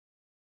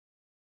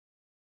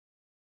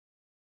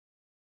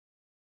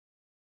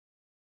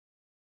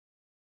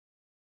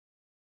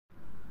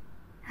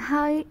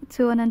Hi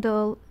to one and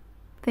all,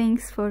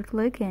 thanks for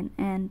clicking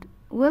and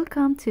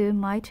welcome to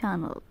my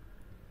channel.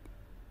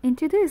 In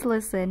today's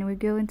lesson we're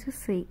going to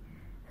see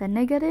the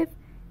negative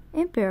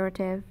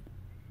imperative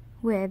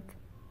with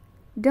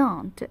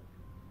don't.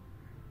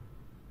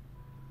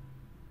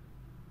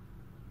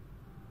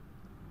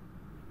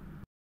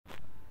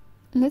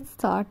 Let's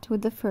start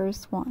with the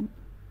first one.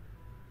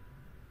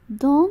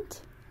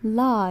 Don't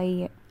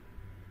lie.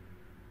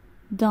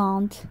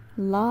 Don't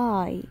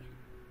lie.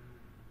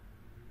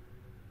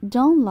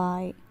 Don't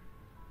lie.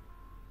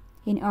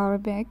 In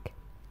Arabic,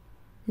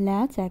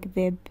 لا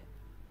تكذب.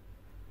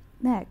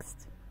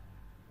 Next.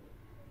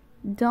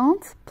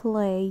 Don't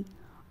play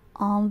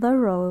on the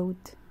road.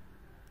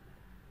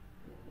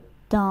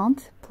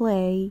 Don't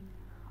play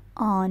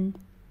on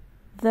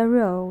the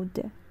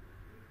road.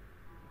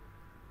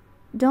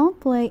 Don't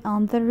play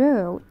on the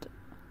road.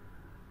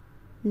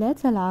 لا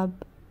تلعب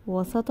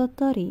وسط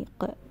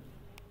الطريق.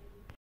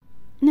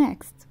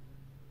 Next.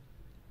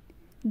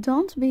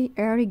 Don't be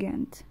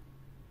arrogant.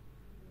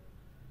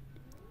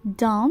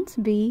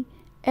 Don't be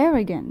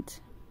arrogant.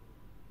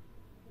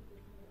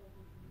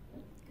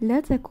 لا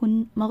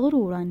تكن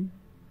مغرورا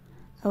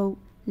أو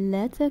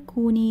لا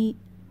تكوني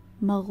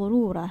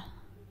مغرورة.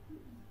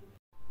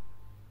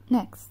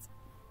 Next.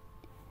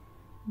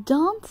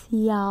 Don't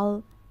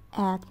yell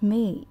at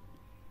me.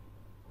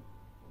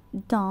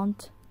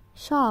 Don't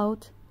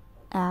shout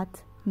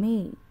at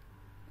me.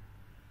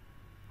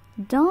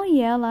 Don't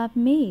yell at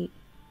me.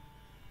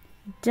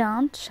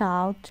 Don't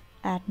shout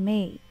at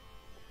me.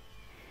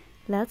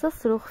 لا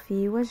تصرخ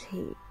في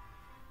وجهي.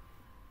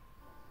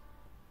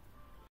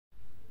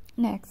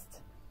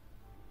 Next.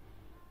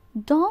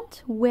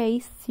 Don't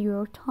waste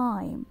your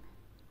time.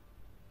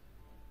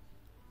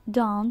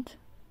 Don't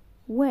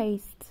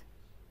waste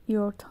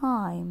your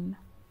time.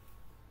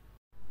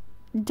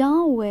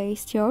 Don't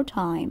waste your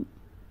time.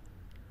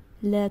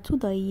 لا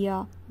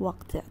تضيع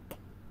وقتك.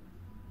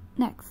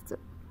 Next.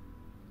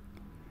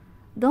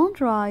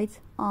 Don't write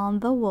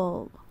on the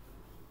wall.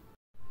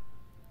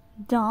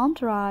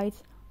 Don't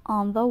write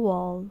on the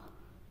wall.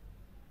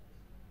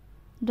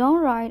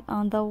 Don't write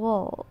on the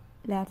wall.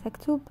 لا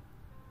تكتب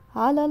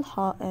على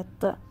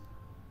الحائط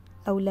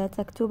أو لا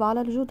تكتب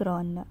على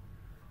الجدران.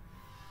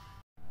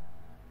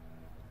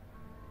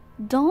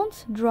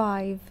 Don't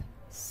drive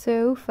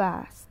so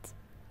fast.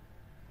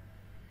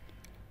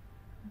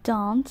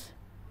 Don't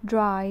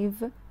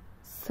drive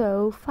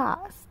so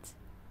fast.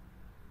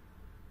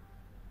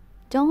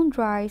 Don't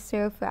drive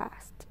so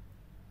fast.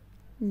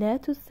 لا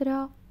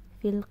تسرع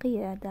في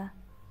القيادة.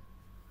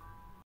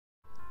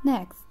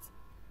 Next.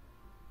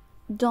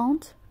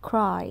 Don't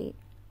cry.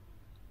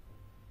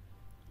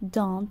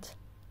 Don't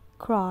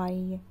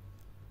cry.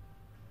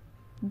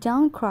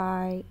 Don't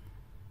cry.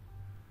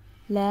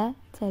 لا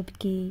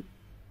تبكي.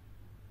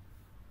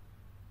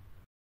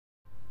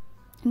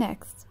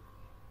 Next.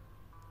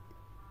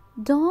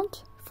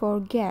 Don't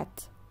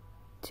forget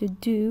to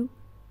do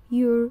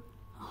your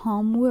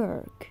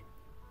homework.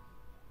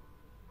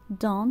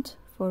 Don't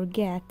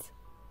forget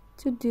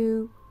to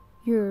do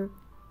your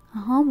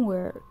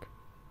homework.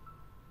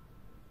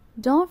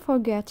 Don't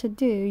forget to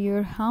do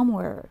your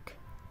homework.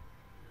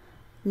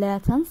 لا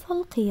تنسى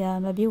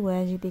القيام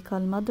بواجبك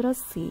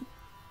المدرسي.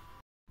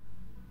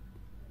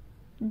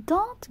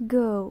 Don't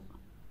go,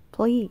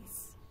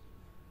 please.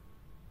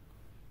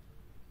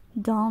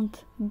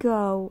 Don't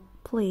go,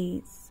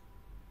 please.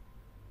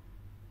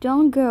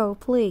 Don't go,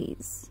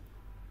 please.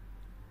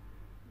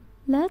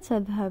 لا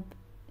تذهب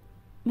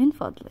من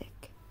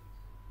فضلك.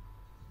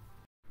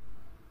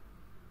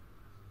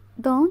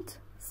 Don't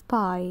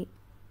spy.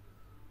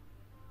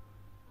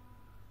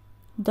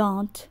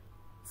 Don't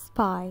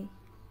spy.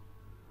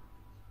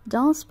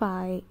 Don't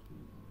spy.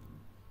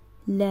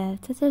 لا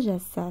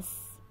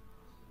تتجسس.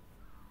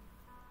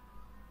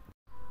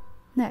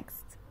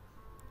 Next.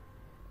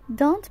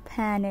 Don't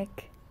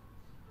panic.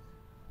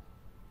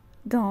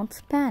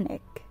 Don't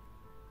panic.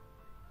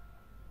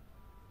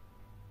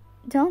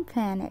 Don't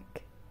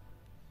panic.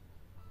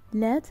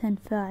 لا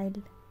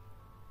تنفعل.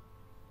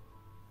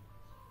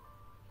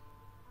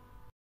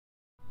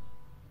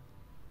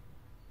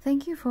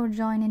 Thank you for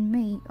joining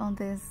me on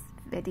this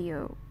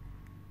video.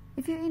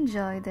 If you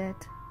enjoyed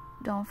it,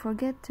 don't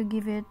forget to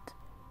give it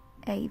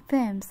a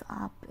thumbs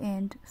up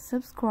and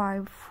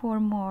subscribe for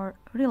more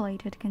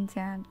related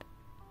content.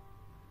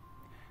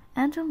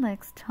 Until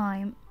next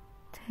time,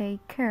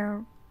 take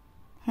care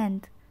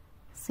and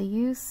see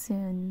you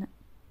soon.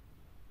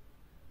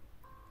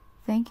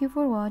 Thank you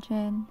for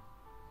watching.